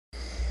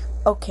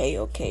Okay.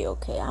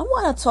 I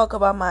want to talk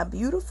about my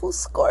beautiful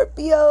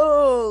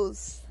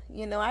Scorpios.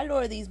 I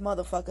lure these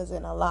motherfuckers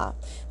in a lot.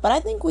 But I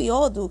think we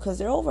all do because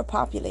they're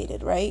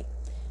overpopulated, right?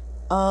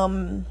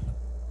 Um,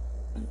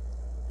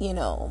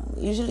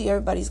 usually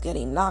everybody's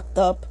getting knocked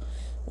up.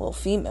 Well,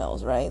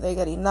 females, right? They're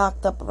getting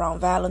knocked up around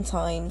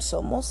Valentine's.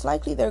 So most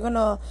likely they're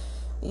gonna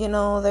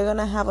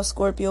have a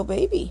Scorpio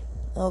baby.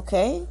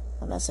 Okay?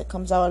 Unless it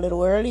comes out a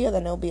little earlier,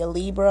 then it'll be a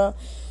Libra.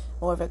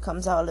 Or if it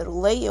comes out a little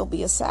late, it'll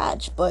be a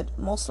Sag. But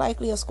most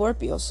likely a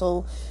Scorpio.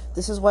 So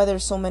this is why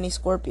there's so many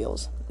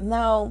Scorpios.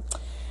 Now,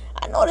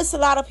 I notice a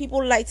lot of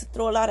people like to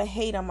throw a lot of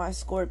hate on my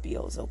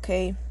Scorpios,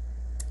 okay?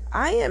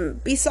 I am,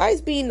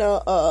 besides being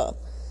a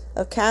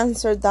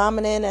Cancer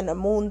dominant and a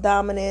Moon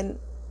dominant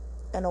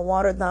and a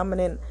Water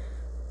dominant,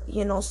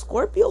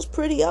 Scorpio's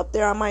pretty up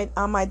there on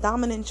my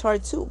dominant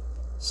chart too.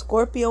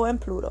 Scorpio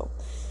and Pluto.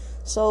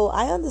 So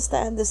I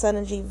understand this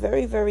energy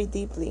very, very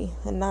deeply,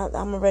 and not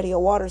I'm already a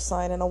water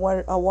sign and a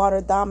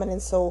water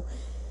dominant, so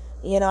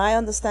I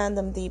understand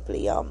them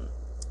deeply.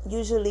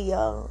 Usually,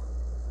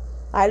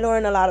 I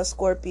learn a lot of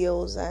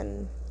Scorpios,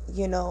 and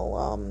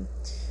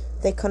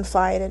they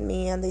confide in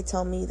me and they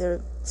tell me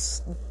their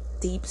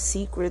deep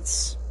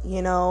secrets,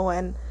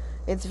 and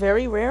it's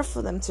very rare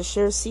for them to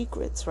share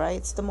secrets, right?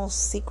 It's the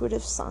most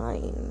secretive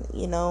sign.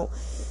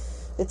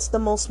 It's the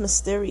most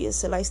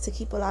mysterious. It likes to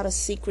keep a lot of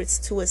secrets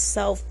to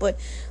itself. But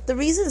the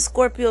reason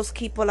Scorpios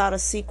keep a lot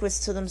of secrets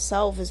to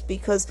themselves is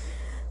because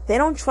they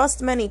don't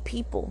trust many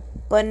people.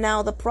 But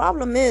now the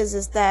problem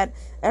is that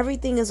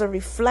everything is a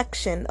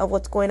reflection of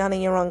what's going on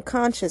in your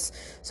unconscious.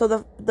 So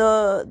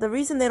the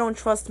reason they don't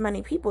trust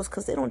many people is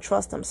because they don't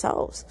trust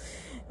themselves.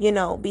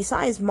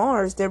 Besides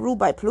Mars, they're ruled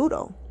by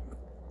Pluto.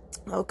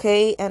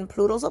 Okay, and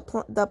Pluto's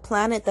the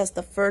planet that's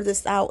the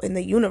furthest out in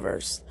the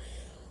universe.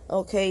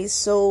 Okay,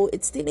 so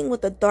it's dealing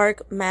with the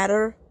dark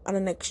matter on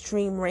an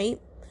extreme rate.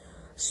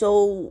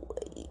 So,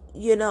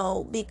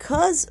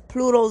 because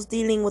Pluto's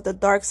dealing with the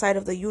dark side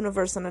of the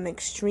universe on an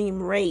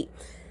extreme rate,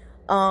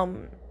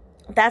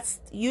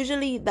 that's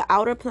usually the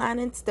outer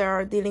planets that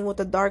are dealing with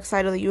the dark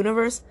side of the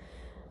universe.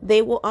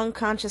 They will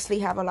unconsciously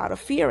have a lot of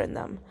fear in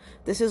them.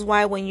 This is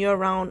why when you're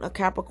around a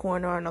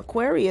Capricorn or an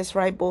Aquarius,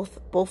 right, both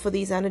of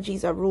these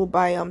energies are ruled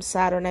by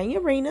Saturn and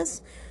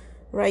Uranus.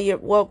 Right,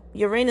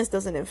 Uranus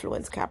doesn't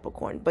influence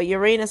Capricorn, but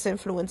Uranus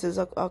influences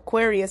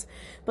Aquarius.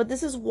 But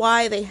this is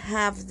why they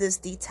have this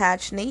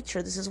detached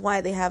nature. This is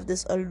why they have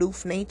this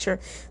aloof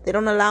nature. They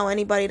don't allow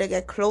anybody to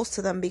get close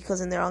to them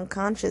because in their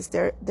unconscious,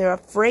 they're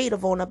afraid of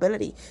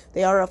vulnerability.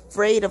 They are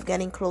afraid of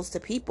getting close to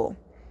people.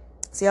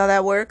 See how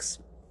that works?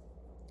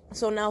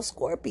 So now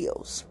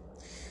Scorpios,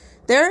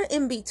 they're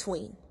in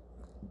between.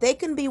 They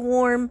can be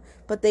warm,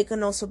 but they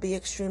can also be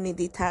extremely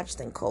detached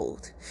and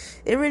cold.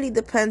 It really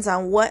depends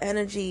on what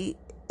energy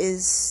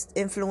is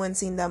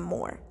influencing them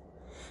more,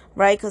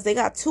 right? Because they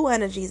got two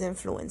energies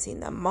influencing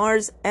them,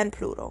 Mars and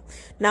Pluto.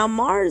 Now,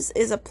 Mars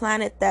is a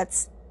planet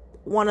that's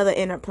one of the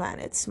inner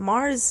planets.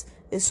 Mars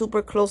is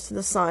super close to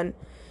the sun.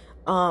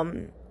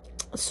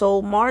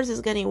 So Mars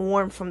is getting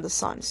warm from the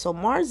sun. So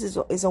Mars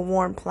is a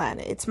warm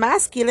planet. It's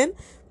masculine,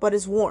 but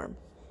it's warm.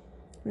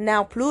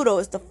 Now, Pluto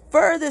is the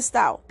furthest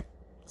out.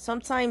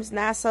 Sometimes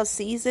NASA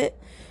sees it.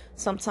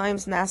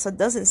 Sometimes NASA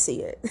doesn't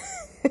see it.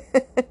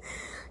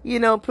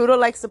 Pluto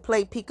likes to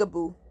play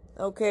peekaboo.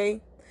 Okay?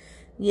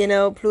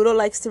 Pluto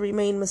likes to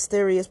remain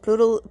mysterious.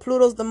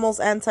 Pluto's the most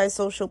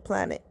antisocial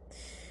planet.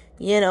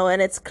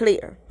 And it's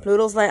clear.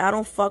 Pluto's like, I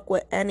don't fuck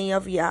with any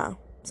of y'all.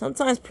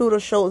 Sometimes Pluto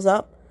shows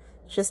up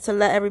just to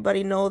let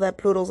everybody know that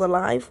Pluto's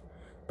alive.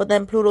 But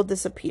then Pluto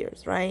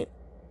disappears, right?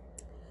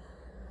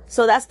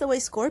 So that's the way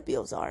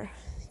Scorpios are.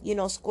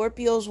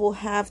 Scorpios will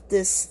have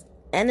this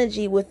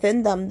energy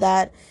within them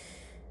that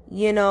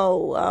it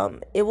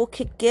will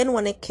kick in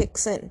when it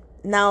kicks in.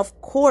 Now,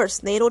 of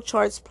course, natal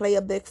charts play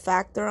a big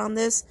factor on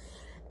this,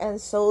 and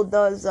so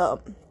does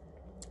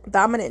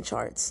dominant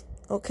charts.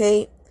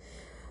 Okay,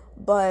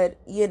 but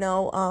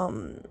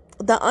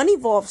the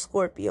unevolved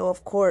Scorpio,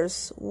 of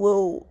course,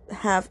 will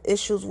have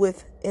issues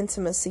with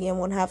intimacy and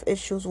will have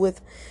issues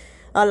with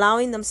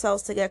allowing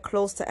themselves to get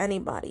close to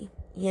anybody.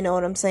 You know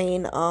what I'm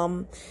saying?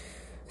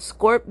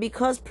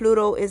 Because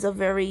Pluto is a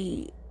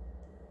very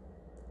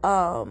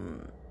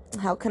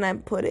how can I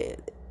put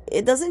it?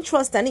 It doesn't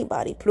trust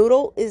anybody.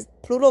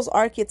 Pluto's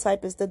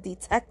archetype is the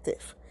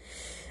detective.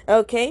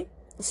 Okay?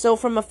 So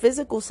from a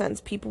physical sense,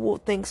 people will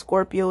think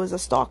Scorpio is a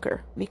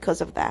stalker because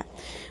of that.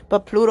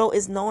 But Pluto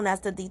is known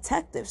as the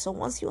detective. So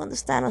once you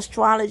understand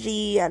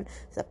astrology and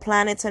the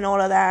planets and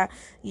all of that,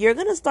 you're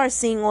going to start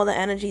seeing all the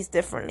energies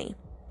differently.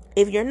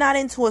 If you're not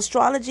into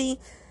astrology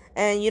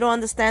and you don't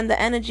understand the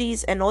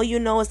energies and all you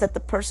know is that the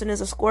person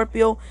is a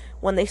Scorpio,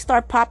 when they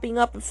start popping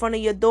up in front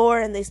of your door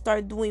and they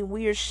start doing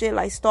weird shit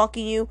like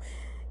stalking you,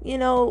 you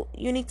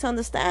need to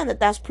understand that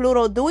that's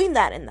Pluto doing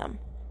that in them.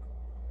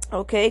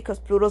 Okay? Because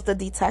Pluto's the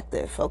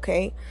detective.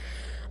 Okay?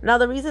 Now,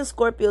 the reason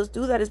Scorpios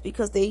do that is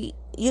because they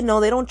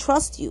don't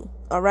trust you.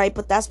 All right?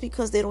 But that's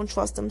because they don't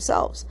trust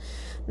themselves.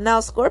 Now,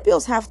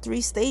 Scorpios have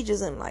 3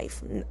 stages in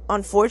life.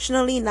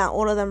 Unfortunately, not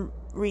all of them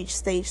reach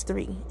stage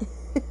 3.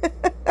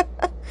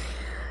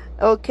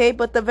 Okay,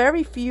 but the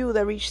very few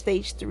that reach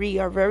stage 3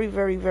 are very,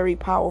 very, very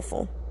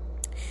powerful.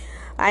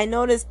 I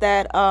noticed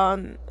that,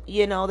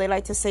 they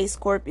like to say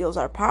Scorpios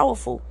are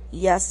powerful.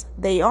 Yes,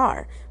 they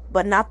are,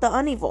 but not the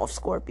unevolved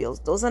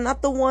Scorpios. Those are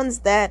not the ones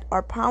that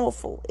are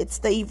powerful. It's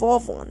the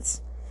evolved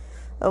ones.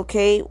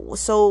 Okay,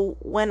 so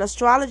when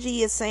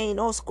astrology is saying,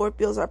 oh,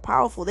 Scorpios are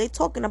powerful, they're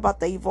talking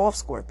about the evolved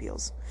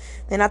Scorpios.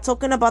 They're not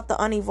talking about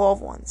the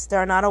unevolved ones.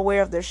 They're not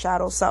aware of their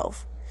shadow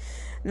self.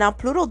 Now,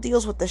 Pluto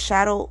deals with the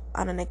shadow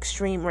on an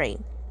extreme rate.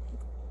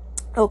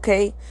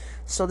 Okay,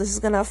 so this is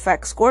going to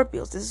affect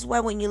Scorpios. This is why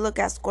when you look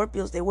at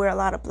Scorpios, they wear a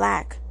lot of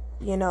black,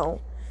 Not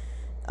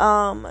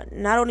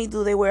only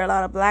do they wear a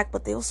lot of black,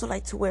 but they also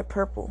like to wear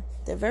purple.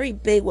 They're very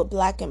big with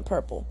black and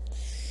purple.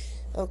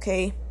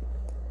 Okay,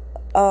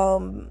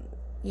 and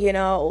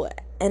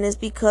it's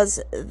because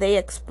they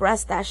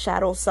express that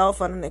shadow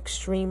self on an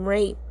extreme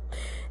rate.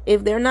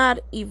 If they're not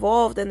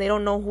evolved and they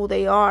don't know who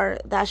they are,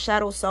 that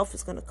shadow self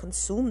is going to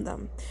consume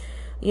them.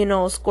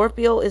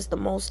 Scorpio is the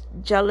most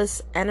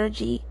jealous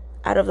energy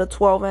out of the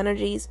 12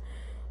 energies.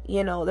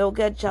 They'll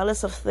get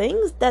jealous of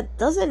things that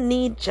doesn't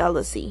need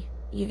jealousy.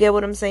 You get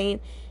what I'm saying?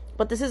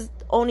 But this is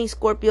only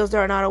Scorpios that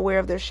are not aware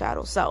of their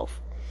shadow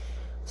self.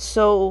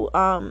 So,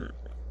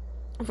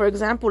 for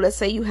example, let's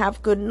say you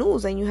have good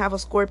news and you have a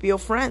Scorpio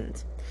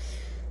friend.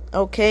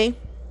 Okay?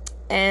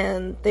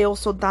 And they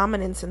also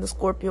dominance in the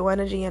Scorpio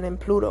energy and in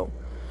Pluto.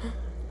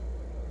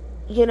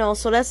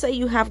 So let's say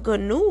you have good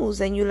news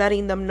and you're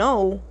letting them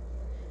know,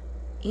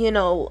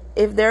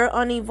 if they're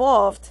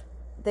unevolved,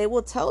 they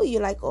will tell you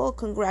like, oh,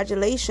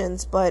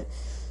 congratulations. But,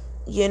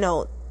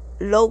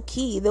 low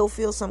key, they'll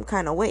feel some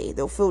kind of way.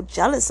 They'll feel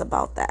jealous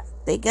about that.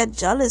 They get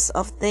jealous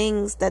of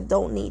things that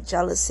don't need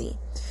jealousy.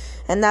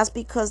 And that's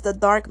because the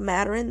dark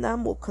matter in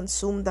them will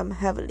consume them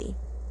heavily.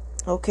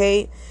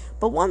 Okay?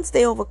 But once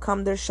they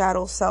overcome their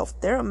shadow self,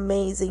 they're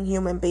amazing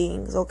human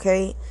beings,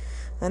 okay?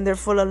 And they're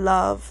full of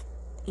love,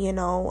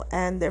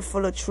 and they're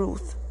full of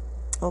truth,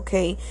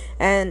 okay?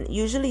 And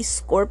usually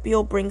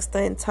Scorpio brings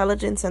the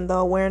intelligence and the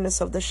awareness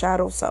of the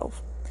shadow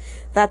self.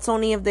 That's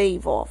only if they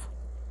evolve,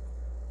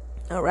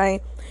 all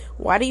right?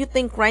 Why do you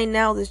think right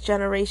now this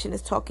generation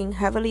is talking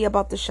heavily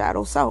about the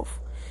shadow self?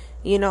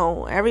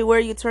 Everywhere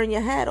you turn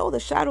your head, oh, the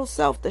shadow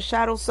self, the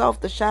shadow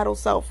self, the shadow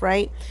self,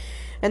 right?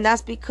 And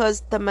that's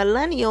because the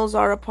millennials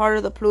are a part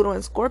of the Pluto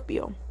and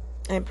Scorpio.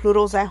 And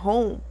Pluto's at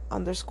home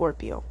under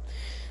Scorpio.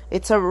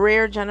 It's a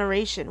rare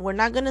generation. We're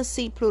not going to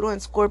see Pluto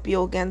and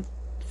Scorpio again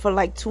for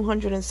like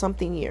 200 and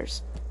something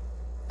years.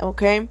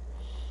 Okay?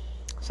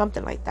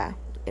 Something like that,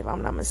 if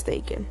I'm not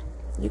mistaken.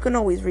 You can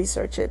always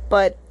research it.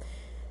 But,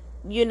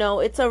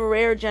 it's a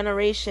rare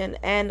generation.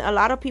 And a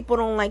lot of people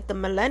don't like the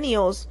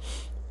millennials.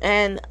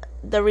 And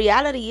the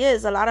reality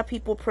is a lot of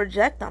people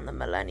project on the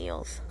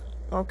millennials.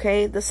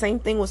 Okay, the same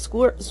thing with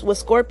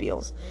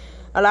Scorpios.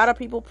 A lot of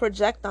people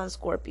project on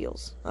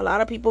Scorpios. A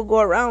lot of people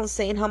go around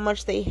saying how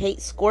much they hate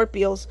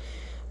Scorpios,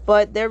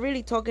 but they're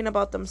really talking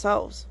about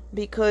themselves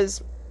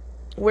because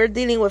we're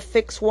dealing with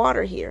fixed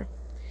water here.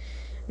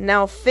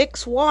 Now,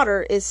 fixed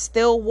water is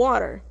still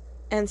water,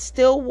 and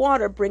still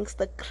water brings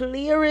the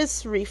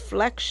clearest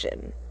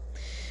reflection.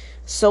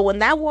 So when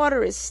that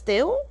water is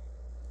still,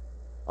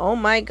 oh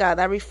my God,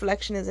 that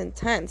reflection is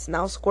intense.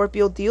 Now,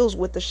 Scorpio deals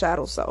with the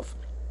shadow self.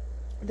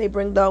 They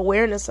bring the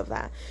awareness of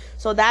that.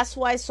 So that's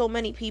why so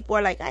many people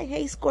are like, I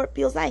hate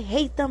Scorpios. I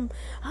hate them.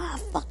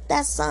 Fuck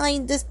that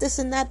sign. This,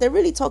 and that. They're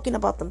really talking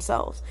about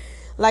themselves.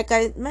 Like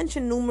I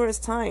mentioned numerous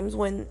times,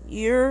 when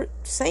you're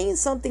saying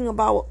something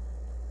about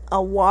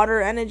a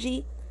water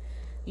energy,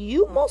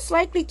 you most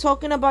likely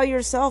talking about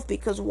yourself,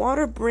 because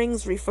water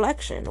brings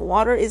reflection.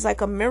 Water is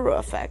like a mirror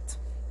effect.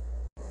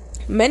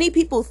 Many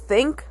people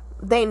think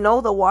they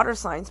know the water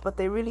signs, but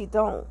they really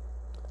don't.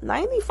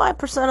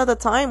 95% of the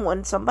time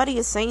when somebody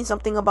is saying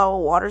something about a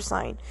water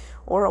sign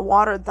or a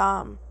water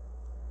dom,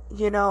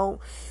 they're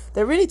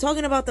really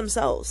talking about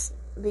themselves,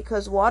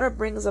 because water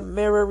brings a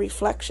mirror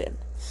reflection.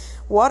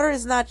 Water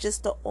is not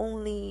just the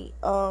only,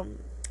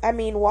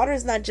 water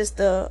is not just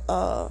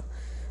a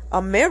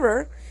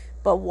mirror,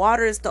 but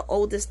water is the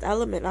oldest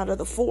element out of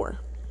the 4.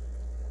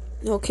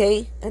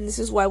 Okay? And this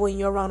is why when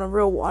you're around a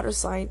real water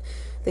sign,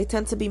 they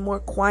tend to be more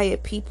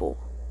quiet people.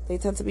 They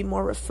tend to be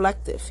more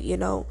reflective,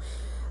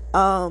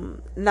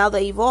 Now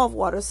the evolved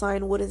water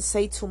sign wouldn't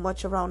say too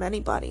much around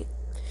anybody,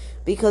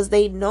 because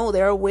they know,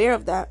 they're aware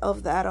of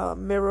that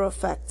mirror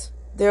effect.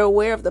 They're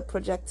aware of the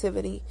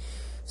projectivity.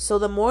 So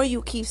the more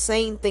you keep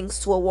saying things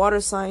to a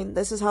water sign,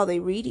 this is how they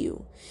read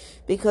you,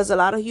 because a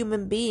lot of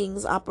human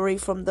beings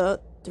operate from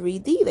the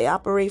 3D. They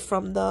operate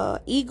from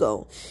the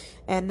ego,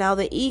 and now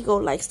the ego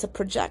likes to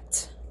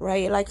project,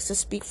 right? It likes to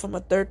speak from a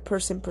third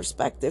person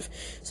perspective.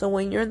 So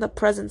when you're in the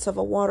presence of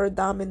a water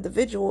dom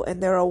individual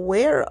and they're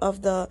aware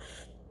of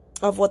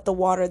what the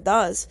water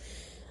does,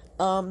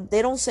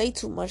 they don't say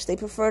too much. They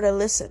prefer to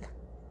listen,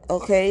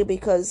 okay?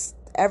 Because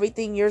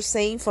everything you're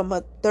saying from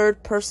a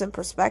third person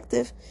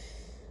perspective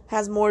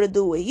has more to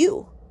do with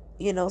you,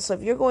 So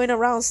if you're going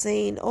around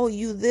saying, oh,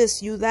 you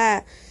this, you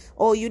that,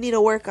 oh, you need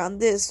to work on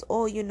this,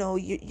 oh, you're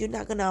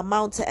not going to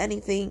amount to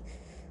anything,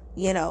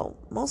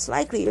 Most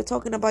likely you're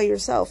talking about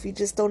yourself. You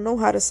just don't know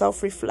how to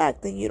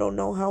self-reflect, and you don't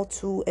know how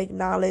to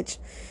acknowledge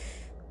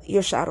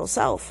your shadow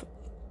self.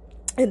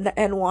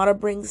 And water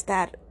brings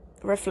that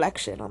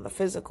reflection on the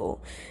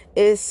physical,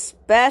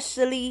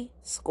 especially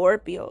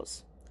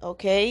Scorpios.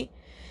 Okay?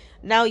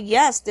 Now,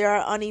 yes, there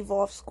are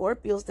unevolved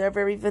Scorpios. They're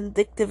very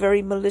vindictive,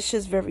 very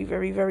malicious, very,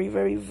 very, very,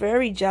 very,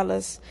 very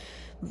jealous,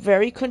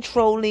 very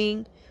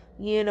controlling.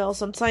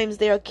 Sometimes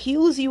they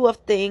accuse you of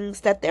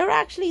things that they're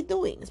actually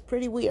doing. It's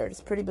pretty weird. It's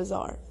pretty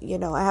bizarre.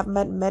 I have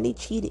met many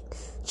cheating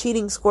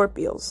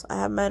Scorpios.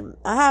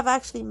 I have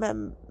actually met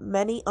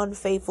many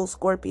unfaithful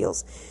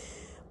Scorpios.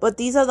 But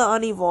these are the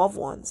unevolved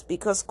ones,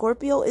 because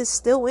Scorpio is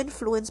still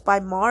influenced by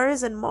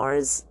Mars, and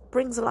Mars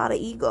brings a lot of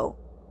ego.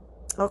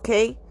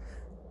 Okay?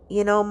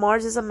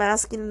 Mars is a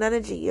masculine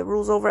energy. It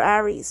rules over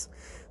Aries.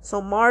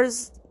 So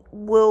Mars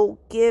will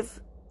give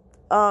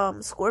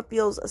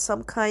Scorpios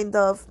some kind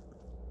of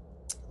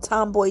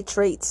tomboy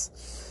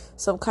traits,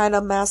 some kind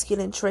of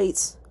masculine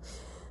traits.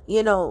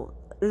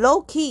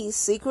 Low key,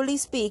 secretly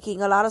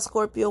speaking, a lot of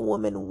Scorpio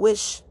women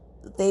wish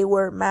they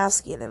were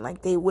masculine,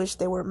 like they wish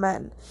they were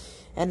men.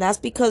 And that's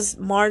because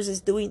Mars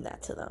is doing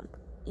that to them.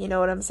 You know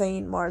what I'm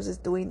saying? Mars is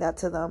doing that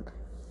to them.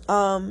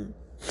 Don't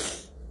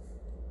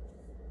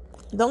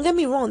get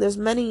me wrong, there's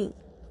many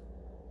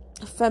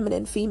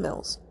feminine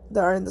females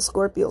that are in the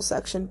Scorpio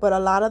section, but a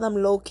lot of them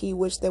low-key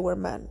wish they were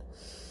men.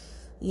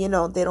 They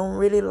don't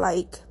really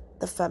like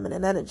the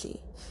feminine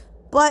energy.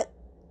 But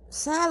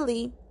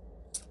sadly,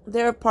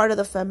 they're a part of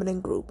the feminine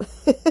group.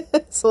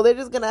 So they're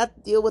just gonna have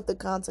to deal with the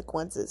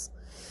consequences.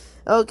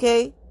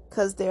 Okay?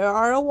 Because they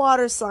are a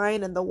water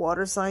sign, and the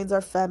water signs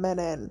are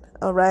feminine.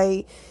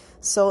 Alright?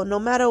 So no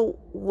matter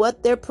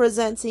what they're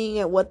presenting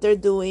and what they're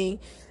doing,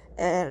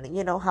 and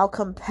how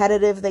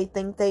competitive they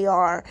think they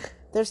are,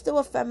 they're still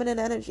a feminine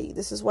energy.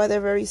 This is why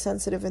they're very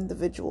sensitive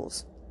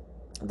individuals.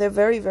 They're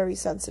very, very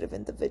sensitive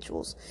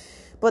individuals.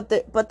 But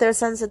their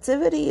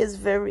sensitivity is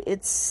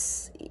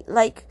it's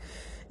like,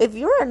 if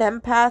you're an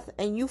empath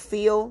and you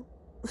feel,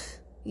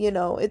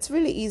 it's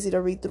really easy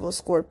to read through a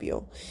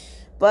Scorpio.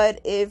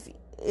 But if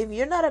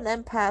you're not an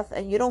empath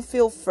and you don't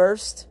feel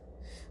first,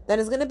 then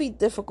it's going to be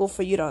difficult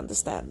for you to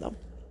understand them.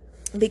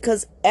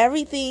 Because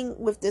everything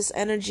with this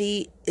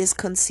energy is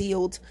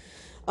concealed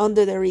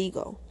under their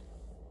ego.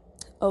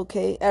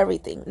 Okay,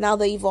 everything. Now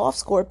the evolved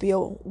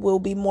Scorpio will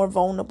be more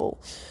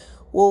vulnerable.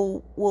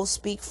 Will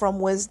speak from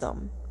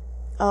wisdom.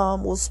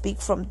 Will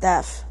speak from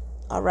depth.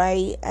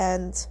 Alright?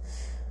 And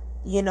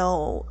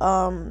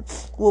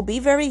will be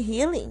very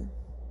healing.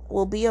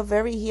 Will be a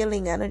very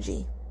healing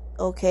energy.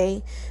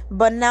 Okay?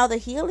 But now the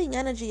healing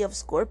energy of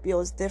Scorpio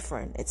is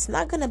different. It's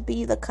not gonna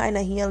be the kind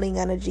of healing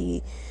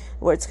energy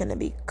where it's gonna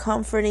be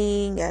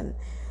comforting and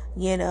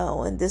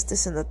and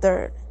this and the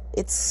third.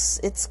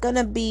 It's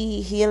gonna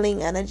be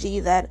healing energy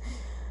that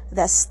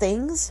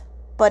stings,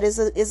 but is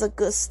a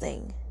good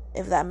sting,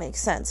 if that makes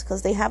sense,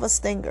 because they have a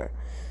stinger.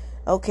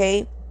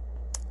 Okay?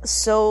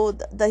 So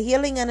the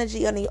healing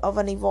energy of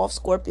an evolved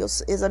Scorpio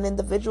is an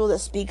individual that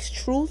speaks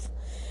truth,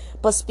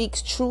 but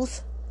speaks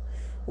truth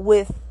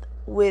with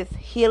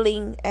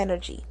healing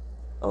energy.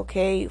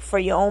 Okay? For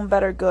your own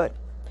better good.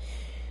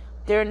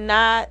 They're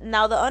not,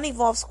 now the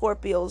unevolved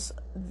Scorpios,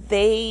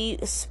 they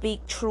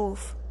speak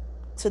truth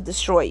to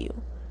destroy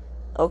you.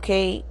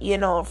 Okay?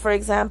 For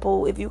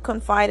example, if you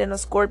confide in a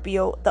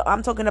Scorpio,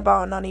 I'm talking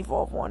about an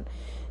unevolved one.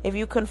 If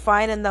you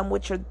confide in them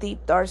with your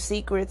deep, dark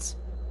secrets,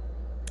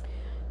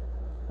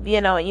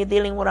 and you're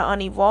dealing with an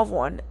unevolved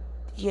one,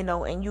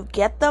 and you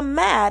get them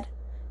mad,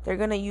 they're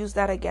going to use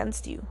that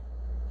against you.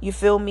 You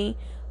feel me?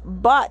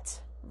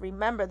 But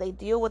remember, they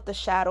deal with the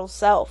shadow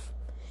self.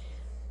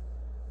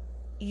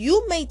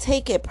 You may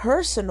take it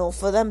personal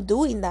for them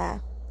doing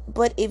that,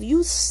 but if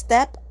you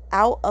step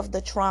out of the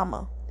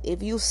trauma,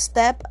 if you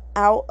step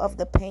out of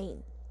the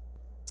pain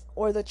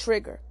or the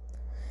trigger,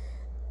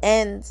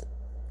 and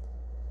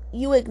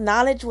you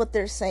acknowledge what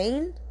they're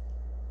saying,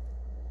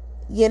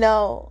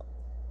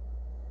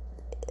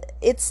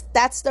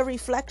 that's the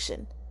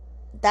reflection.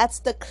 That's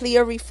the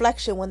clear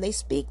reflection when they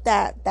speak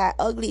that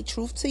ugly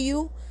truth to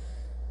you.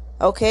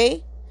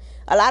 Okay?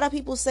 A lot of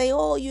people say,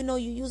 oh, you're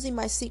using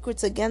my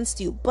secrets against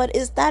you. But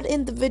is that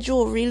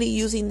individual really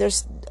using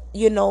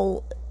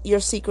your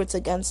secrets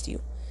against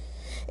you?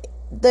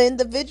 The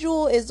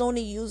individual is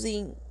only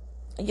using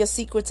your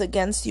secrets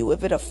against you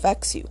if it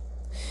affects you.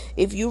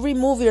 If you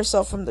remove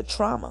yourself from the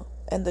trauma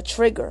and the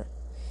trigger,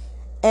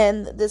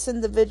 and this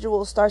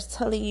individual starts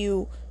telling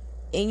you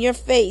in your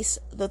face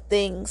the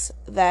things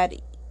that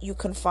you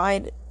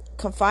confide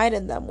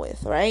in them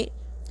with, right?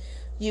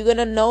 You're going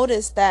to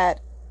notice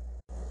that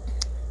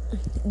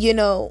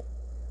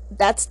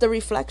that's the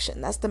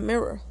reflection, that's the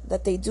mirror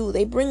that they do.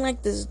 They bring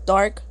like this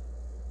dark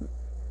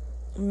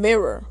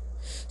mirror.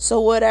 So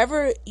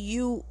whatever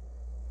you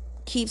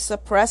keep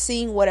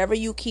suppressing, whatever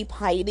you keep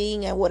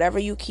hiding, and whatever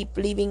you keep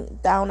leaving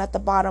down at the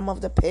bottom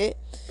of the pit,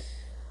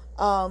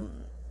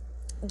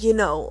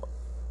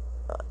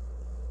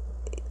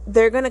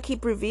 they're gonna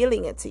keep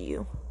revealing it to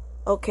you.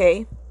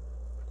 Okay?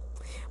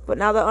 But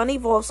now the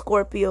unevolved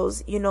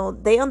Scorpios,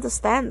 they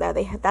understand that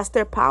that's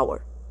their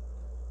power.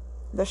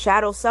 The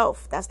shadow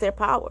self, that's their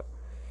power.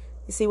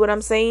 You see what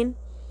I'm saying?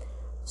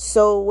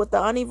 So with the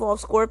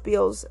unevolved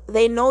Scorpios,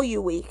 they know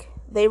you weak.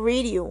 They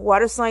read you.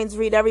 Water signs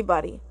read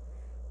everybody.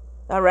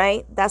 All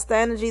right? That's the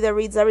energy that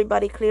reads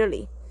everybody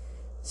clearly.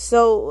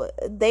 So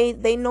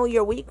they know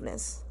your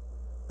weakness.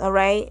 All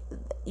right?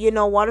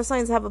 Water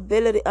signs have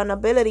an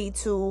ability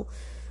to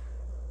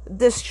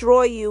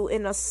destroy you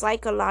in a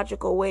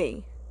psychological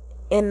way,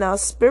 in a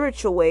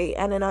spiritual way,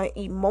 and in an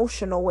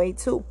emotional way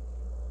too.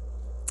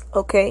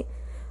 Okay?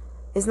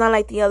 It's not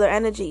like the other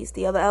energies,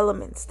 the other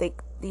elements.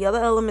 The other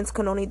elements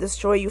can only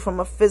destroy you from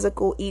a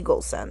physical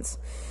ego sense.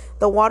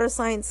 The water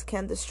signs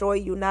can destroy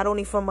you not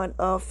only from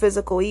a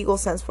physical ego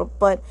sense,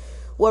 but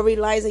what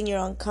relies in your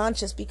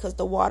unconscious, because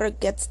the water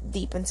gets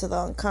deep into the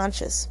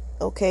unconscious.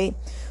 Okay?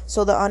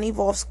 So the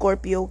unevolved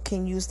Scorpio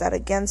can use that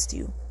against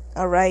you.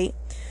 All right?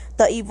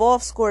 The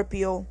evolved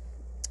Scorpio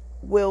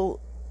will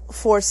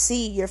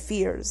foresee your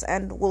fears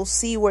and will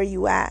see where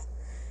you at,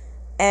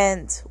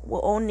 and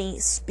will only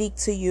speak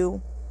to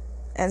you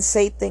and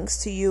say things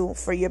to you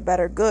for your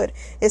better good.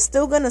 It's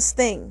still gonna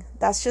sting.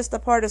 That's just a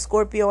part of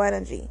Scorpio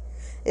energy.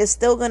 It's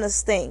still gonna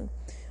sting,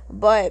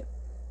 but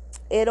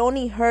it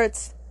only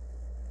hurts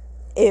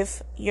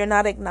if you're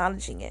not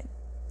acknowledging it.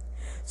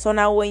 So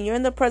now when you're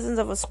in the presence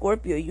of a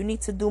Scorpio, you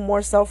need to do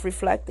more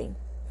self-reflecting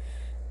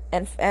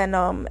and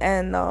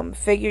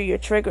figure your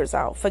triggers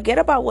out. Forget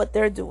about what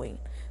they're doing.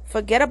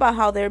 Forget about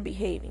how they're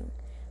behaving.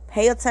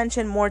 Pay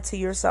attention more to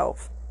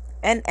yourself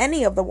and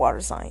any of the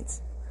water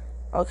signs.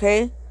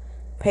 Okay?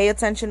 Pay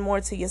attention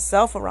more to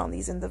yourself around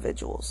these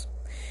individuals.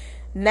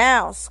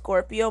 Now,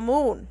 Scorpio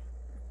moon.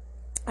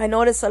 I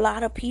notice a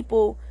lot of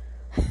people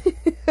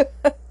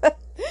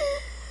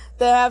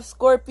that have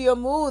Scorpio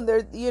moon.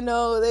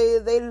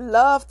 They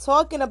love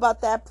talking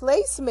about that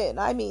placement.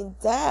 I mean,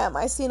 damn,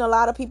 I seen a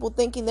lot of people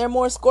thinking they're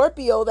more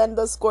Scorpio than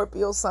the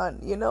Scorpio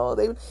sun.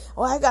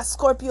 I got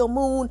Scorpio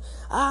moon.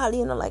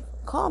 Like,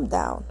 calm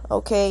down,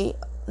 okay?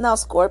 Now,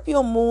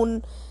 Scorpio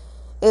moon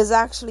is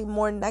actually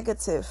more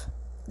negative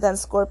than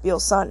Scorpio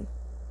sun.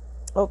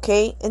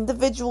 Okay?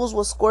 Individuals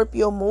with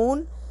Scorpio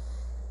moon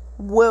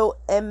will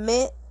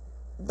emit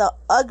the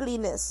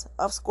ugliness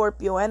of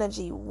Scorpio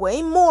energy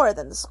way more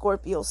than the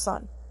Scorpio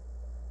sun.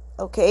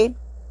 Okay?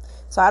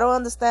 So I don't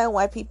understand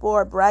why people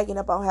are bragging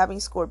about having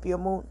Scorpio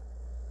moon.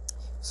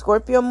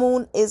 Scorpio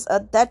moon is a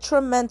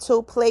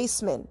detrimental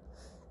placement.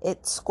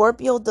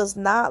 Scorpio does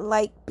not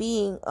like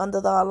being under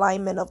the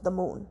alignment of the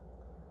moon.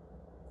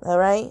 All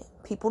right?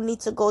 People need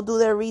to go do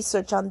their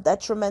research on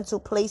detrimental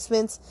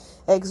placements,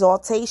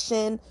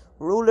 exaltation,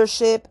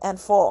 rulership, and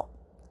fall.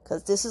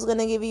 Because this is going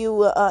to give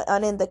you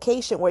an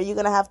indication where you're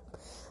going to have,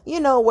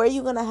 where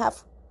you're going to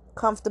have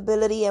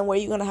comfortability and where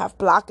you're going to have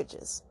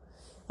blockages.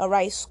 All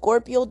right?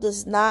 Scorpio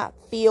does not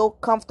feel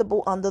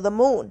comfortable under the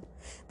moon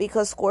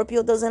because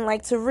Scorpio doesn't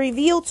like to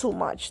reveal too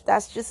much.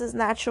 That's just his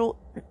natural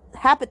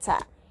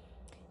habitat.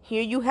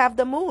 Here you have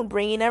the moon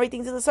bringing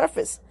everything to the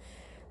surface.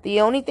 The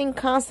only thing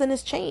constant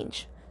is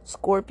change.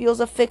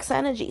 Scorpio's a fixed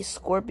energy.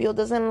 Scorpio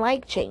doesn't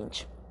like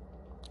change.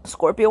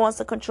 Scorpio wants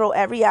to control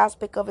every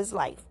aspect of his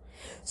life.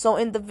 So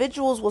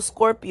individuals with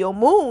Scorpio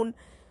moon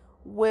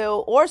or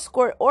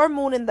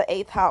moon in the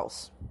 8th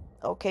house.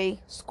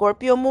 Okay?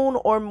 Scorpio moon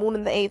or moon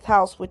in the 8th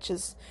house, which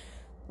the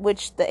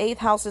 8th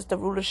house is the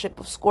rulership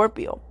of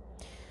Scorpio.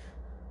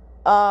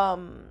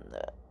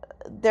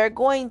 They're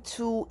going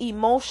to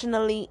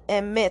emotionally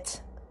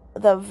emit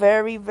the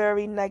very,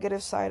 very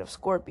negative side of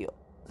Scorpio.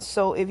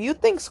 So if you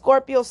think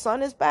Scorpio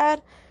sun is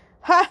bad,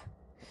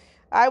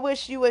 I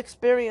wish you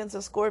experienced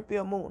a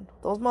Scorpio moon.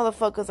 Those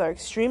motherfuckers are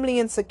extremely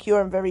insecure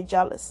and very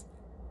jealous.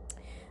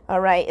 All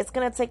right? It's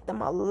going to take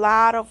them a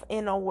lot of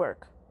inner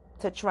work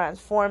to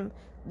transform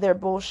their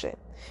bullshit.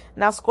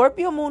 Now,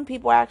 Scorpio moon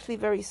people are actually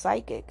very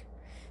psychic,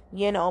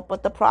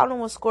 but the problem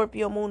with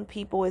Scorpio moon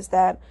people is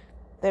that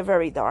they're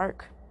very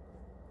dark.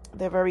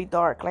 They're very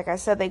dark. Like I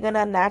said, they're going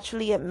to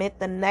naturally emit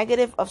the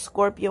negative of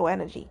Scorpio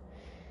energy.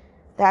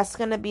 That's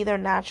going to be their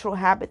natural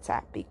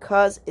habitat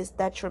because it's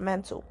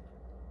detrimental.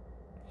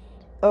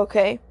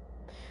 Okay?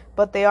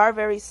 But they are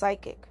very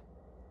psychic,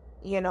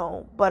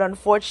 But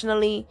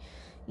unfortunately,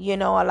 a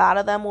lot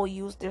of them will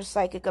use their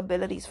psychic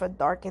abilities for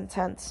dark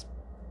intents.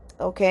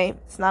 Okay?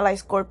 It's not like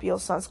Scorpio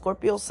sun.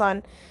 Scorpio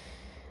sun,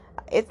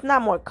 it's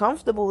not more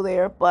comfortable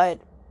there,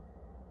 but,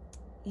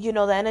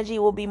 the energy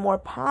will be more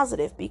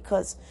positive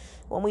because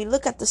when we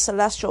look at the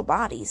celestial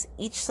bodies,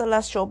 each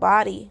celestial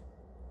body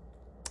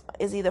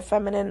is either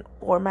feminine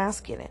or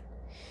masculine.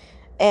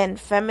 And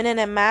feminine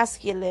and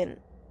masculine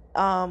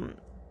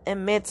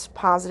emits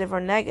positive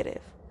or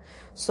negative.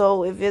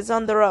 So if it's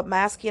under a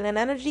masculine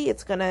energy,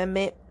 it's going to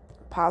emit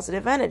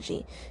positive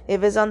energy.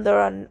 If it's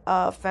under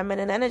a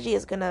feminine energy,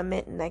 it's going to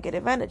emit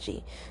negative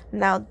energy.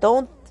 Now,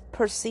 don't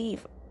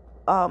perceive,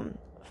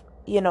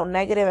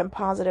 negative and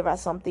positive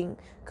as something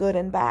good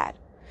and bad.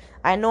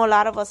 I know a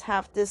lot of us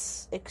have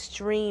this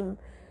extreme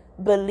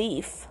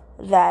belief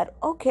that,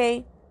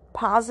 okay,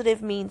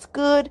 positive means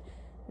good,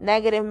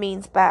 negative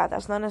means bad.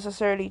 That's not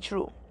necessarily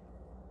true.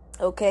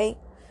 Okay?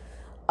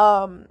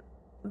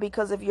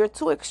 Because if you're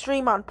too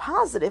extreme on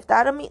positive,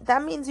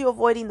 that means you're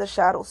avoiding the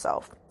shadow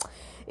self.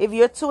 If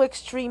you're too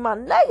extreme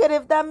on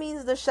negative, that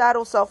means the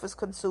shadow self is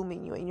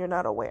consuming you and you're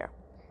not aware.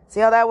 See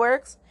how that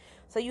works?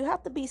 So you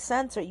have to be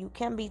centered. You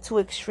can't be too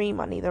extreme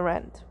on either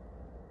end.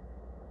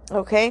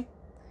 Okay?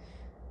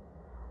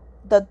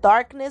 The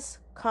darkness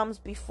comes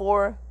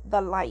before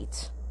the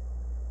light.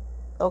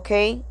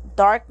 Okay?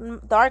 Dark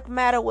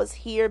matter was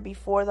here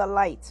before the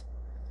light.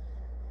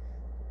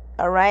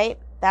 Alright?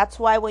 That's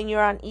why when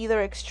you're on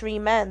either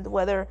extreme end,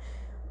 whether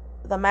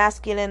the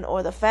masculine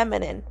or the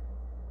feminine,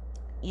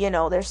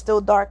 there's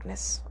still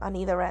darkness on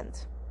either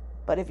end.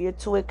 But if you're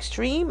too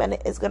extreme, and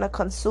it's going to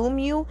consume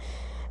you,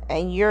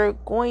 and you're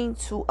going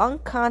to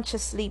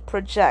unconsciously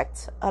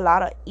project a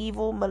lot of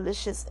evil,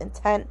 malicious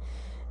intent,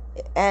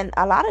 and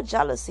a lot of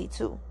jealousy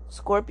too.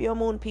 Scorpio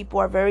moon people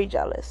are very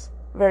jealous,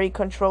 very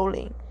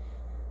controlling.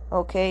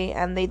 Okay?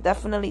 And they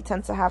definitely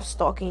tend to have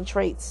stalking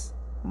traits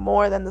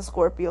more than the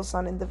Scorpio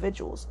sun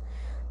individuals.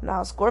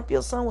 Now,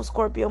 Scorpio sun with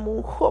Scorpio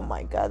moon, oh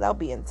my God, that'll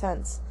be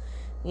intense.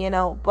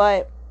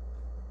 But,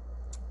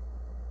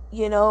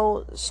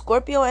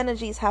 Scorpio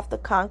energies have to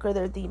conquer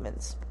their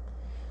demons.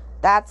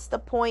 That's the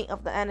point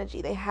of the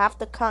energy. They have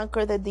to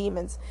conquer the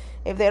demons.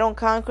 If they don't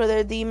conquer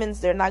their demons,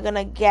 they're not going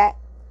to get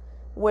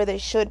where they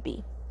should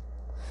be.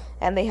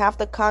 And they have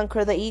to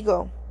conquer the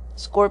ego.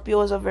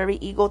 Scorpio is a very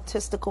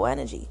egotistical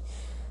energy.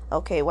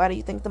 Okay, why do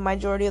you think the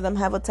majority of them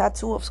have a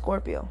tattoo of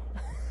Scorpio?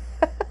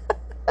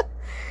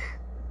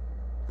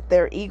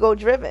 They're ego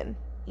driven,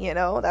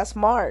 that's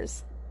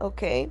Mars.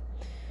 Okay.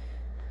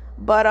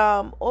 But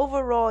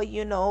overall,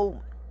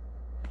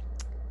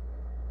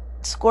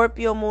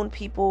 Scorpio moon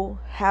people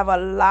have a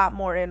lot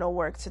more inner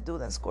work to do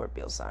than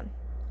Scorpio sun.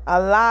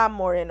 A lot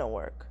more inner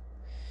work.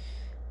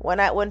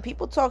 When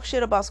people talk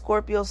shit about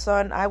Scorpio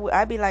sun,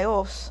 I be like,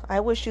 oh, I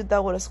wish you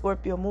dealt with a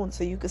Scorpio moon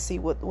so you could see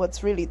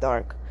what's really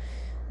dark.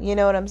 You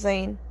know what I'm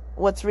saying?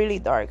 What's really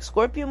dark.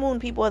 Scorpio moon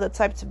people are the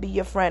type to be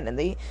your friend, and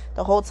the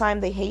whole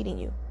time they hating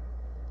you.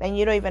 And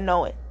you don't even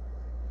know it.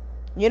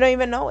 You don't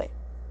even know it.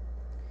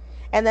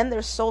 And then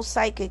they're so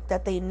psychic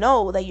that they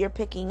know that you're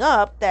picking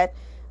up, that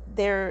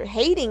they're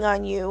hating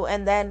on you.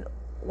 And then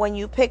when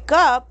you pick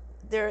up,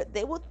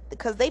 they will,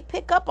 because they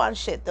pick up on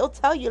shit. They'll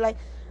tell you like,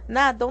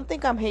 nah, don't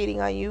think I'm hating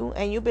on you.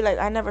 And you'll be like,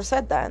 I never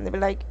said that. And they'll be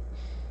like,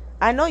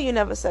 I know you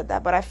never said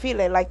that, but I feel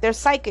it. Like, they're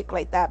psychic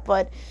like that.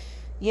 But,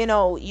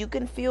 you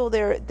can feel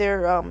their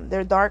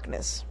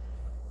darkness.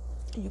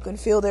 You can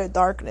feel their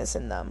darkness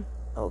in them.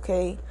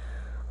 Okay?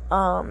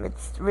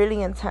 It's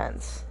really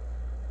intense.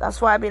 That's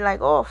why I be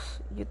like, oh,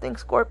 you think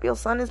Scorpio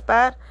sun is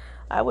bad?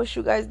 I wish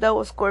you guys dealt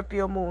with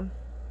Scorpio moon.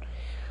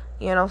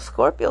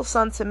 Scorpio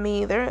sun to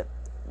me, they're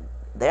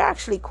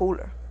actually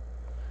cooler.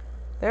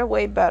 They're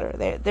way better.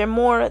 They're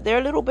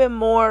a little bit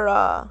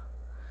more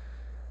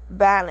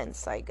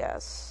balanced, I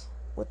guess,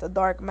 with the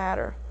dark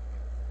matter.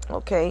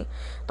 Okay,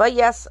 but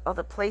yes,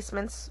 other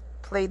placements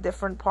play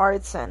different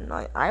parts, and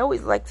I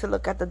always like to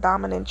look at the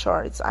dominant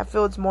charts. I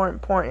feel it's more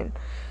important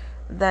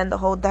than the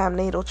whole damn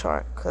natal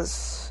chart,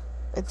 because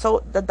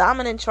the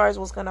dominant chart is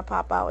what's gonna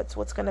pop out. It's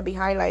what's gonna be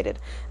highlighted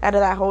out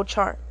of that whole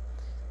chart.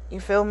 You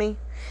feel me?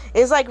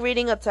 It's like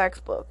reading a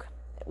textbook,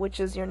 which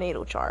is your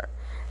natal chart,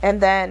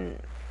 and then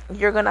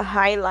you're gonna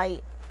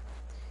highlight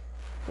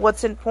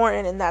what's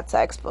important in that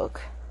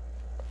textbook,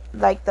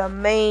 like the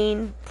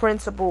main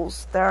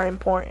principles that are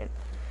important.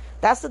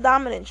 That's the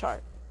dominant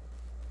chart.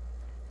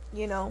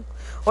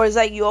 Or it's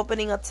like you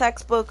opening a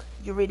textbook,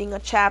 you're reading a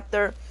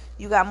chapter,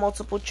 you got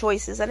multiple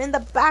choices, and in the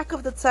back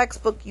of the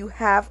textbook you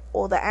have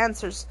all the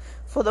answers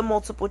for the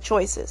multiple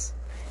choices.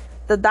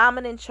 The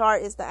dominant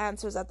chart is the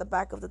answers at the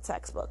back of the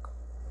textbook.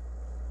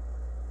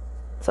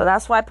 So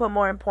that's why I put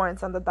more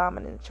importance on the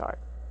dominant chart.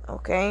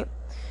 Okay.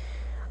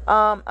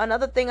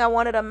 Another thing I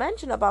wanted to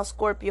mention about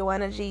Scorpio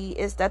energy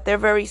is that they're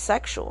very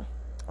sexual.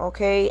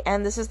 Okay,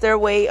 and this is their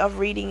way of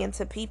reading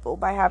into people,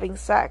 by having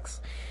sex.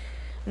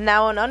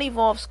 Now, an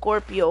unevolved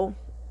Scorpio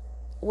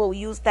will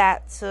use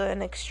that to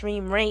an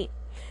extreme rate.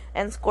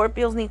 And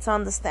Scorpios need to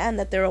understand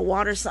that they're a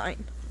water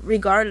sign.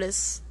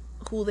 Regardless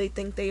who they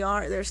think they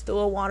are, they're still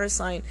a water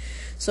sign.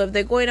 So if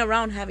they're going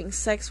around having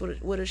sex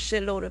with a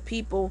shitload of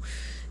people,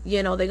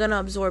 they're going to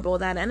absorb all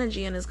that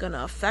energy, and it's going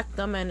to affect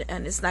them,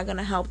 and it's not going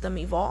to help them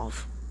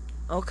evolve.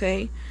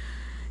 Okay?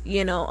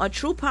 A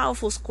true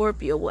powerful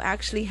Scorpio will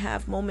actually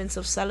have moments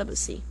of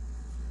celibacy.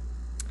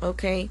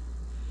 Okay?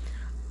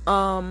 But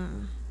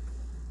an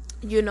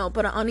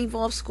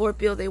unevolved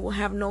Scorpio, they will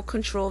have no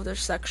control of their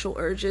sexual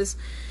urges.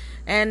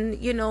 And,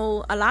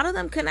 a lot of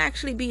them can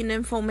actually be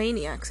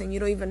nymphomaniacs, and you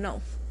don't even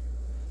know.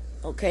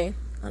 Okay?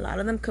 A lot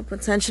of them could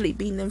potentially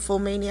be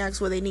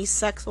nymphomaniacs, where they need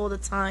sex all the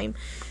time,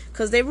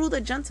 because they rule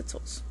the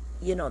genitals.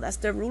 That's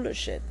their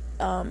rulership.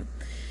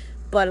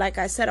 But like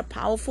I said, a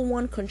powerful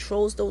one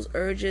controls those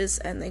urges,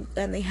 and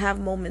they have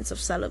moments of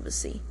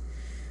celibacy.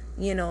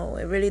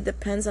 It really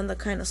depends on the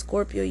kind of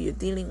Scorpio you're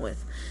dealing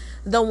with.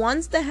 The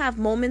ones that have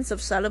moments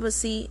of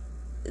celibacy,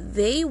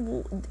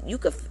 you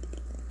could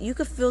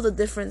feel the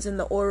difference in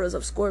the auras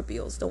of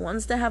Scorpios. The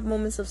ones that have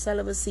moments of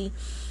celibacy,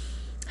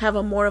 have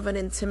a more of an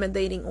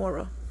intimidating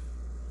aura.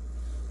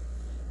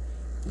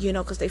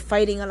 Because they're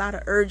fighting a lot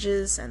of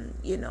urges, and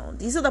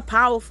these are the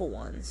powerful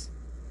ones.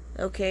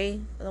 Okay,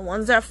 the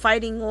ones that are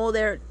fighting all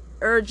their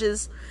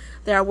urges,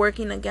 that are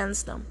working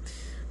against them.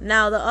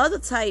 Now the other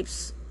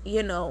types,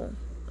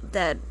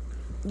 that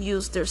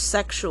use their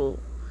sexual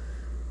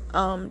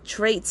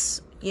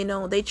traits,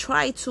 they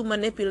try to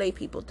manipulate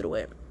people through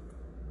it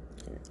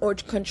or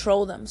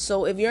control them.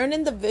 So if you're an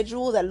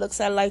individual that looks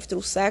at life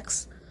through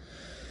sex,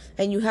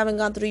 and you haven't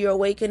gone through your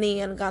awakening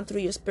and gone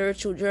through your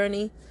spiritual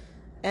journey,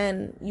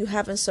 and you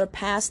haven't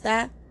surpassed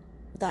that,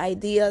 the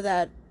idea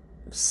that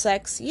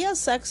sex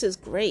is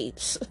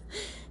great,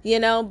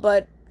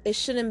 but it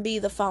shouldn't be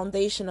the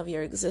foundation of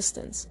your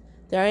existence.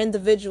 There are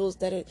individuals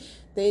that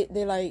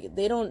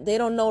they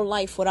don't know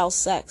life without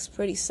sex.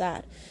 Pretty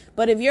sad.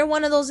 But if you're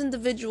one of those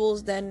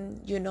individuals,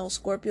 then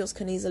Scorpios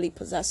can easily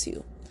possess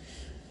you.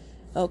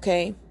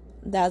 Okay,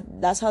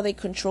 that's how they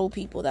control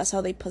people. That's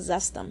how they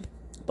possess them.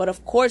 But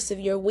of course, if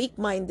you're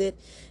weak-minded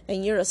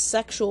and you're a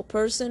sexual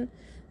person,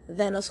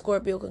 then a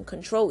Scorpio can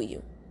control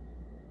you.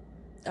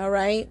 All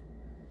right.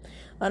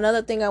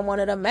 Another thing I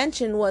wanted to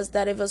mention was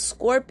that if a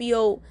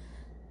Scorpio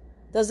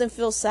doesn't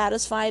feel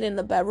satisfied in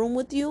the bedroom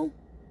with you,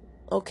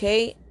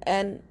 okay,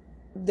 and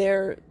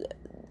they're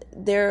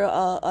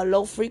a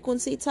low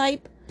frequency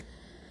type,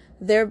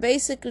 they're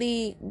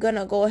basically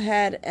gonna go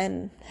ahead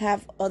and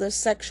have other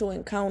sexual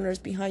encounters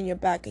behind your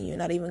back, and you're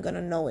not even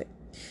gonna know it.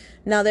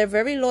 Now, they're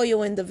very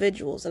loyal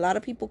individuals. A lot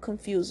of people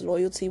confuse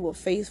loyalty with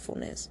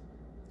faithfulness.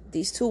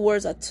 These two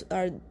words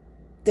are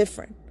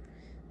different,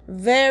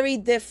 very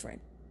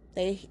different.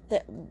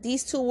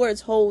 These two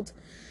words hold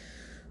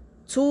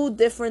two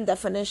different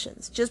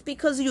definitions. Just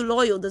because you're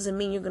loyal doesn't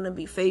mean you're gonna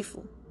be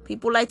faithful.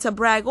 People like to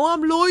brag, "Oh,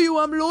 I'm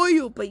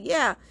loyal," but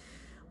yeah,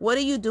 what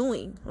are you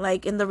doing?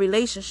 Like in the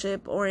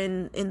relationship or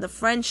in the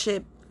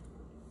friendship,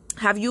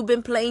 have you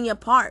been playing your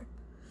part?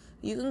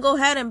 You can go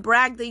ahead and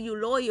brag that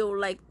you're loyal,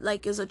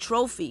 like as a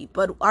trophy,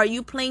 but are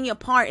you playing your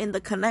part in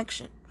the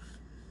connection?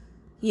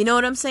 You know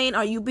what I'm saying?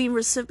 Are you being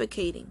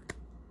reciprocating?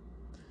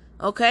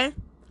 Okay?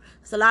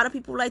 So a lot of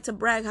people like to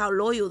brag how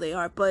loyal they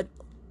are, but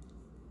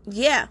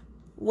yeah,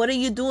 what are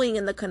you doing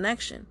in the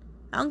connection?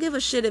 I don't give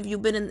a shit if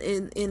you've been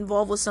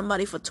involved with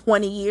somebody for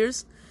 20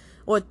 years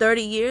or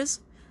 30 years.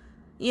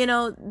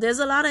 There's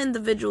a lot of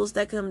individuals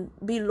that can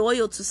be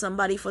loyal to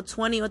somebody for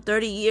 20 or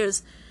 30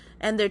 years,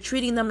 and they're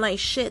treating them like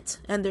shit,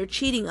 and they're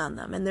cheating on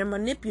them, and they're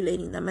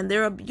manipulating them, and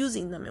they're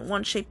abusing them in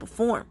one shape or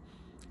form.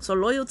 So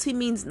loyalty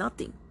means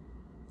nothing.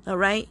 All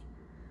right?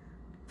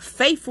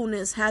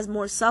 Faithfulness has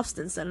more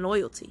substance than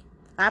loyalty.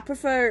 I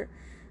prefer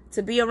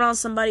to be around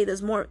somebody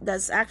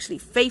that's actually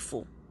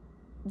faithful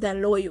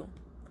than loyal.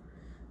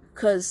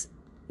 Because,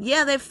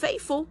 yeah, they're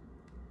faithful,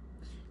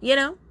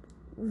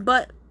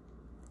 but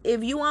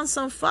if you want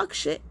some fuck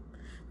shit,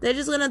 they're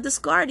just going to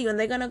discard you, and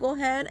they're going to go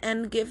ahead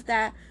and give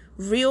that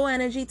real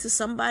energy to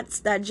somebody,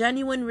 that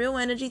genuine real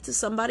energy to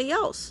somebody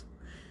else,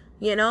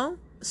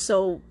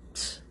 So,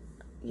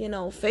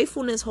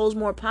 faithfulness holds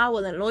more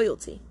power than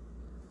loyalty.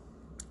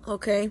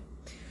 Okay?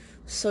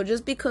 So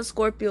just because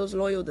Scorpio's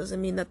loyal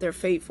doesn't mean that they're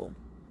faithful.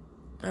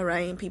 All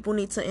right? And people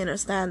need to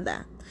understand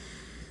that.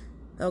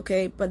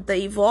 Okay? But the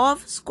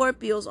evolved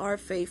Scorpios are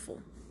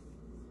faithful.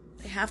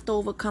 They have to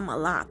overcome a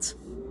lot.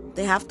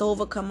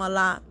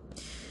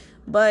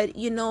 But,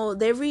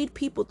 they read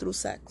people through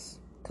sex.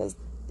 Because,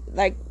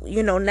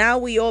 now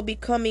we all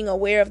becoming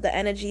aware of the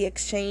energy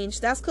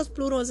exchange. That's because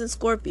Pluto is in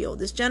Scorpio.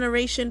 This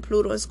generation,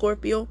 Pluto and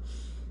Scorpio,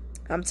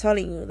 I'm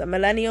telling you, the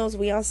millennials,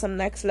 we on some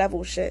next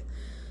level shit.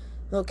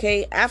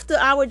 Okay? After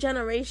our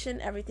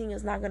generation, everything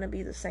is not going to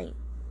be the same.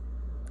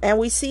 And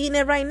we're seeing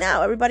it right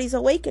now. Everybody's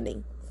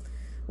awakening.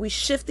 We're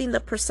shifting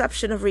the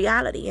perception of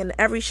reality in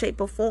every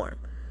shape or form.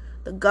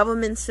 The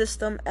government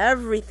system,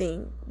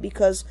 everything.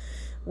 Because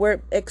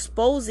we're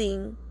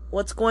exposing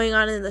what's going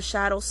on in the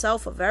shadow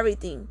self of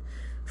everything.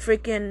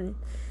 Freaking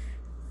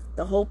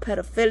the whole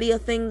pedophilia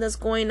thing that's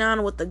going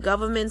on with the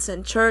governments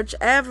and church,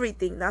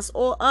 everything. That's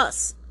all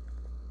us.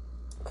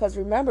 Because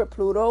remember,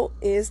 Pluto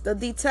is the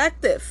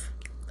detective.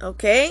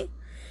 Okay?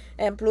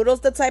 And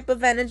Pluto's the type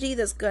of energy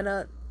that's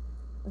gonna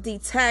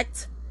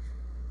detect,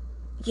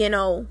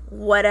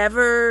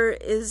 whatever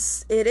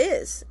it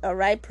is. All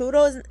right?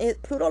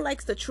 Pluto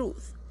likes the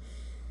truth.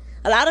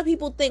 A lot of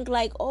people think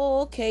like,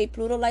 oh, okay,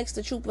 Pluto likes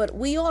the truth, but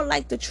we all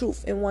like the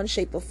truth in one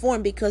shape or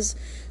form, because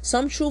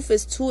some truth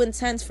is too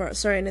intense for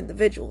certain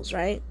individuals,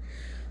 right?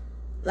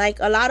 Like,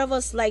 a lot of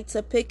us like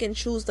to pick and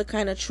choose the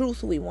kind of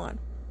truth we want.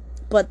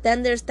 But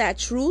then there's that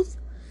truth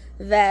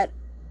that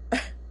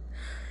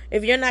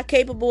if you're not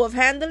capable of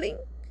handling,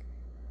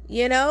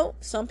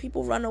 some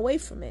people run away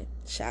from it.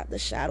 The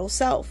shadow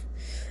self.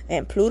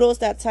 And Pluto's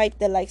that type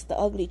that likes the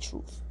ugly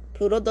truth.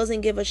 Pluto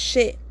doesn't give a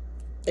shit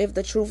if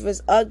the truth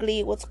is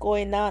ugly, what's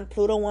going on.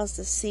 Pluto wants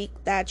to seek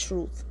that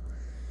truth.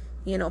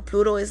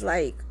 Pluto is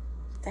like,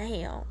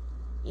 damn,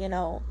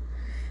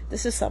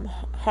 this is some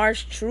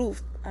harsh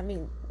truth. I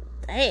mean,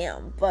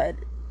 damn, but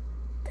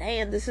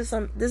damn, this is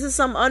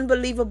some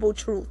unbelievable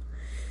truth.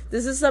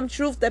 This is some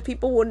truth that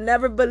people will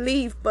never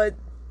believe, but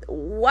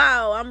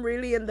Wow, I'm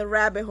really in the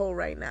rabbit hole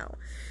right now.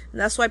 And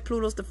that's why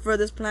Pluto's the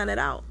furthest planet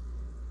out.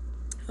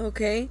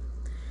 Okay.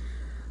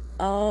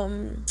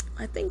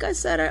 I think I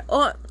said it.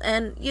 Oh,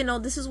 and you know,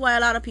 this is why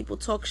a lot of people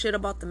talk shit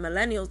about the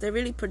millennials. They're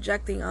really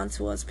projecting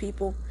onto us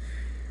people.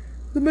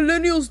 The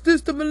millennials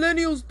this, the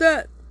millennials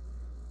that.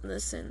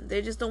 Listen,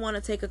 they just don't want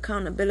to take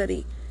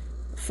accountability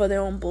for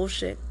their own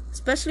bullshit.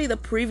 Especially the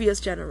previous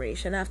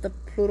generation after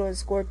Pluto and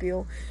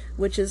Scorpio,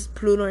 which is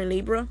Pluto and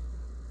Libra.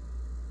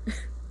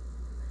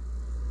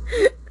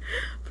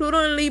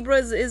 Pluto and Libra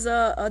is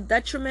a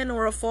detriment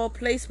or a fall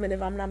placement,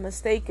 if I'm not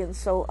mistaken.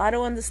 So I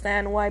don't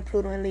understand why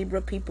Pluto and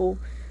Libra people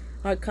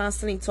are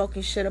constantly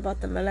talking shit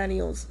about the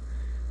millennials.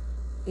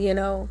 You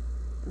know,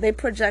 they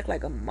project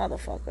like a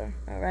motherfucker,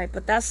 alright?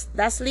 But that's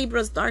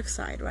Libra's dark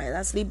side, right?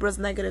 That's Libra's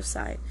negative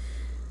side.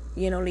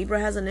 You know, Libra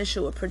has an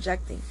issue with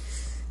projecting,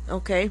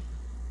 okay?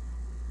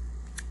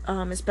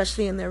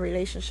 Especially in their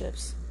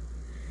relationships.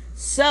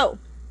 So,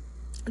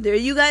 there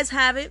you guys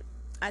have it.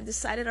 I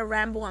decided to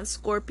ramble on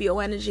Scorpio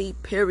energy,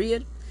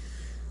 period.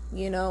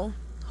 You know,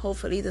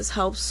 hopefully this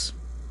helps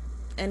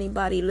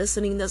anybody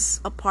listening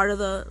that's a part of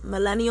the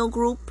millennial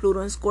group, Pluto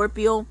and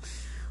Scorpio.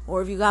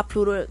 Or if you got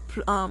Pluto,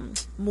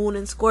 Moon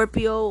in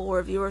Scorpio, or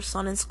if you're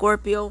Sun in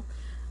Scorpio.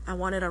 I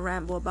wanted to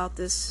ramble about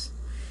this.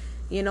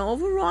 You know,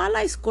 overall, I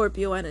like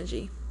Scorpio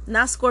energy.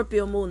 Not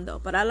Scorpio Moon, though,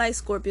 but I like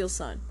Scorpio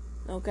Sun.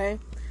 Okay?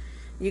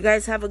 You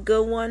guys have a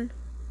good one.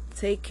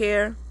 Take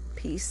care.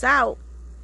 Peace out.